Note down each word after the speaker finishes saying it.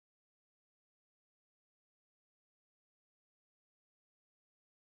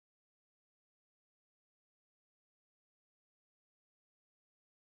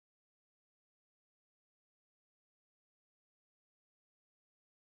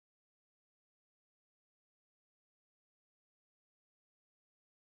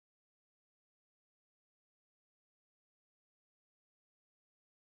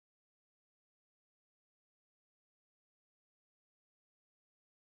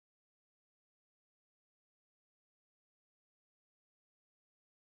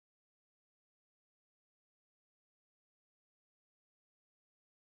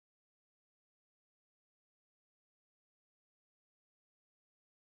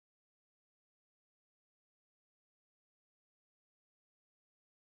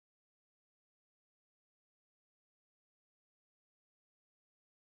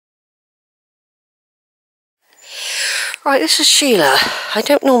Right, this is Sheila. I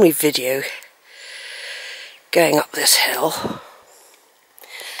don't normally video going up this hill.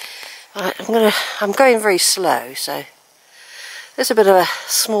 Right, I'm going very slow, so there's a bit of a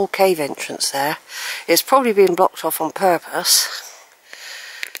small cave entrance there. It's probably been blocked off on purpose.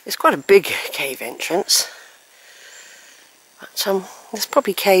 It's quite a big cave entrance. But there's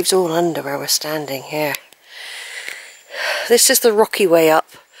probably caves all under where we're standing here. This is the rocky way up.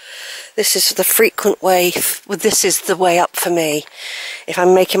 This is the frequent way, well, this is the way up for me if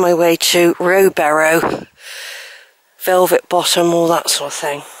I'm making my way to Rowberrow, Velvet Bottom, all that sort of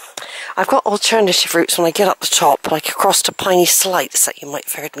thing. I've got alternative routes when I get up the top, like across to Piney Slights that you might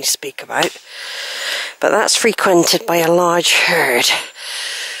have heard me speak about. But that's frequented by a large herd,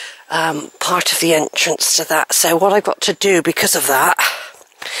 part of the entrance to that. So what I've got to do because of that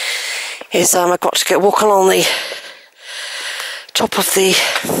is I've got to walk along the top of the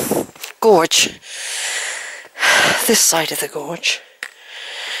gorge, this side of the gorge,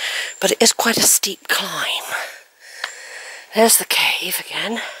 but it is quite a steep climb. There's the cave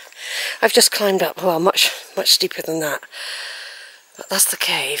again. I've just climbed up, well, much steeper than that, but that's the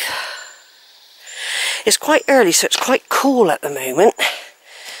cave. It's quite early, so it's quite cool at the moment.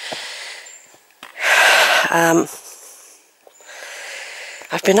 I've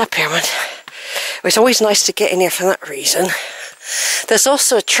been up here when it was always nice to get in here for that reason. There's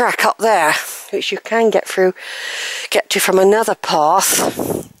also a track up there which you can get to from another path.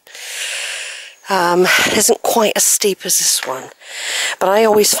 Isn't quite as steep as this one, but I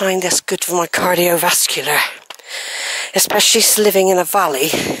always find this good for my cardiovascular, especially living in a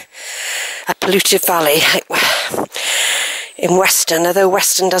valley, a polluted valley in Weston. Although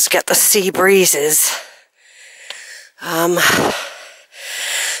Weston does get the sea breezes,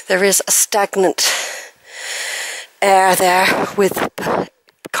 there is a stagnant air there with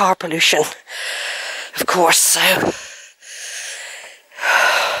car pollution, of course, so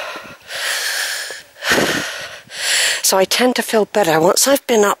I tend to feel better once I've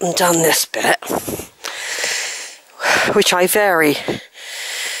been up and done this bit, which I vary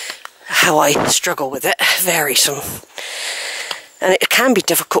how I struggle with it, and it can be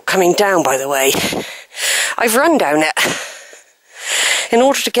difficult coming down, by the way. I've run down it in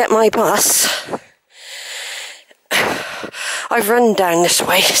order to get my bus. I've run down this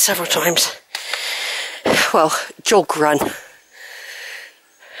way several times. Well, jog run.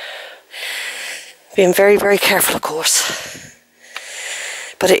 Being very, very careful, of course.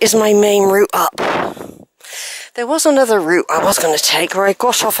 But it is my main route up. There was another route I was going to take where I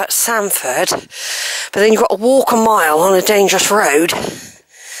got off at Samford, but then you've got to walk a mile on a dangerous road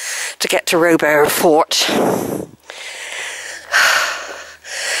to get to Rowberrow Fort.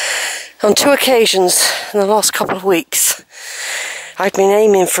 On 2 occasions in the last couple of weeks, I've been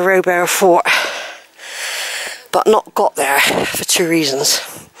aiming for Rowberrow Fort, but not got there for 2 reasons.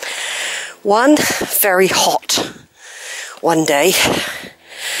 One, very hot one day.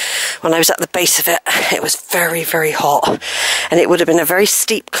 When I was at the base of it, it was very, very hot, and it would have been a very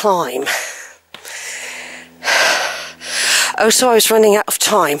steep climb. Also, I was running out of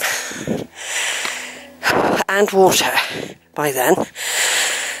time and water by then.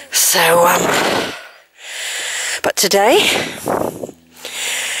 So, but today,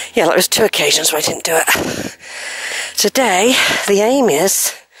 yeah, that was 2 occasions where I didn't do it. Today, the aim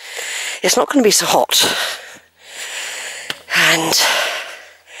is, it's not going to be so hot. And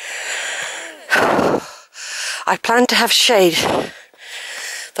I plan to have shade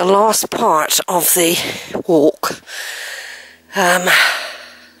the last part of the walk,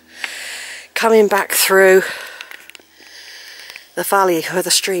 coming back through the valley where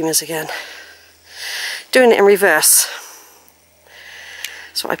the stream is again. Doing it in reverse.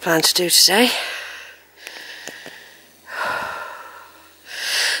 That's what I plan to do today.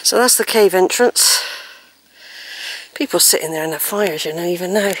 So that's the cave entrance. People sitting there in their fires, you know,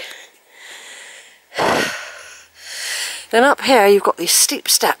 even now. Then up here you've got these steep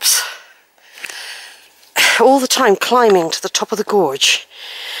steps. All the time climbing to the top of the gorge.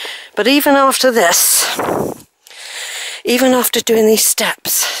 But even after this, even after doing these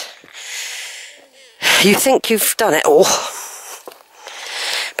steps, you think you've done it all,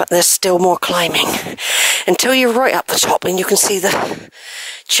 but there's still more climbing until you're right up the top and you can see the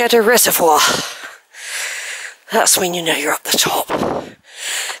Cheddar Reservoir. That's when you know you're up the top.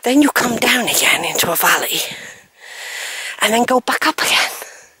 Then you come down again into a valley and then go back up again.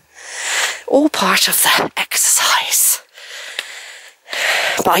 All part of the exercise.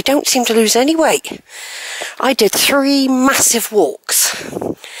 But I don't seem to lose any weight. I did 3 massive walks,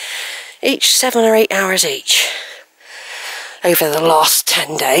 each 7 or 8 hours each, over the last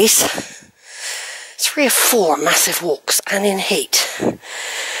 10 days. 3 or 4 massive walks, and in heat.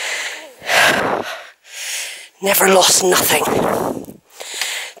 Never lost nothing.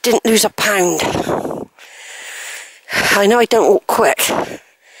 Didn't lose a pound. I know I don't walk quick,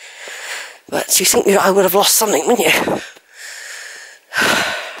 but you think I would have lost something, wouldn't you?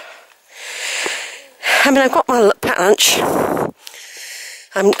 I mean, I've got my packed lunch.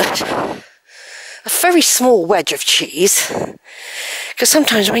 I'm a very small wedge of cheese, because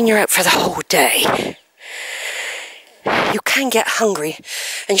sometimes when you're out for the whole day, you can get hungry,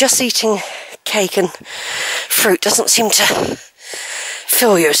 and just eating cake and fruit doesn't seem to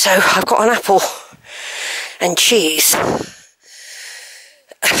fill you. So I've got an apple and cheese.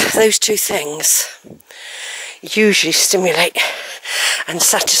 Those 2 things usually stimulate and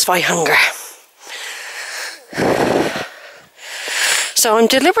satisfy hunger. So I'm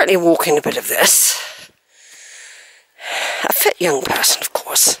deliberately walking a bit of this. A fit young person, of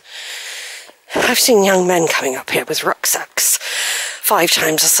course. I've seen young men coming up here with rucksacks 5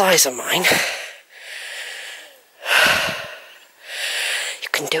 times the size of mine. You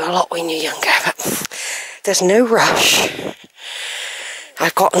can do a lot when you're younger, but there's no rush.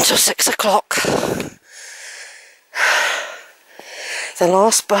 I've got until 6 o'clock. The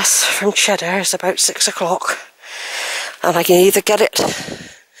last bus from Cheddar is about 6 o'clock, and I can either get it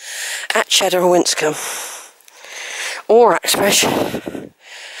at Cheddar or Winscombe or Axbridge.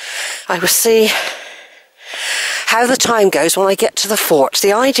 I will see how the time goes when I get to the fort.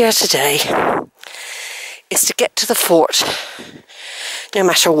 The idea today is to get to the fort no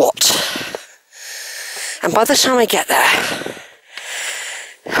matter what. And by the time I get there,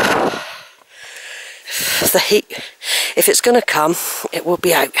 the heat, if it's going to come, it will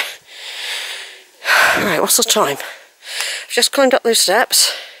be out. Right, what's the time? I've just climbed up those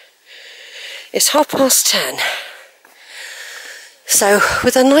steps. It's 10:30. So,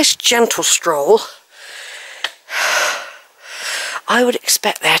 with a nice gentle stroll, I would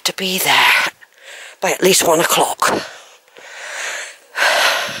expect there to be there by at least 1 o'clock.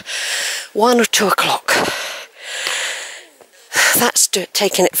 1 or 2 o'clock. That's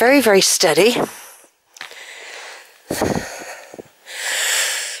taking it very, very steady.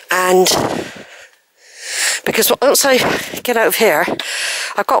 And because once I get out of here,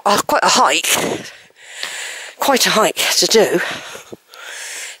 I've got quite a hike to do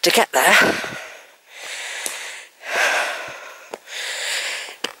to get there.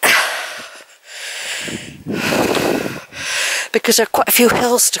 Because there are quite a few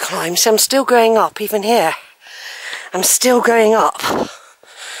hills to climb, so I'm still going up, even here. I'm still going up.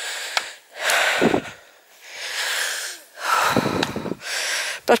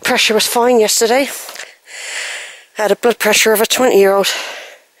 Blood pressure was fine yesterday. I had a blood pressure of a 20-year-old.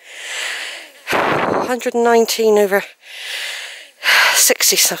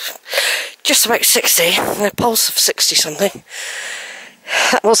 119/60 something. Just about 60, and a pulse of 60 something.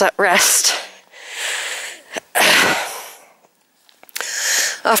 That was at rest.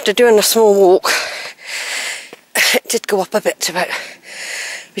 After doing a small walk, it did go up a bit to about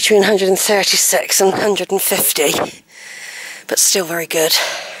between 136 and 150, but still very good.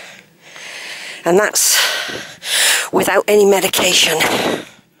 And that's without any medication.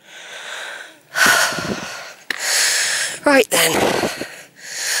 Right then,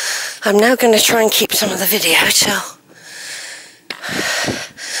 I'm now going to try and keep some of the video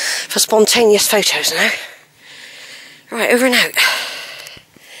for spontaneous photos now. Right, over and out.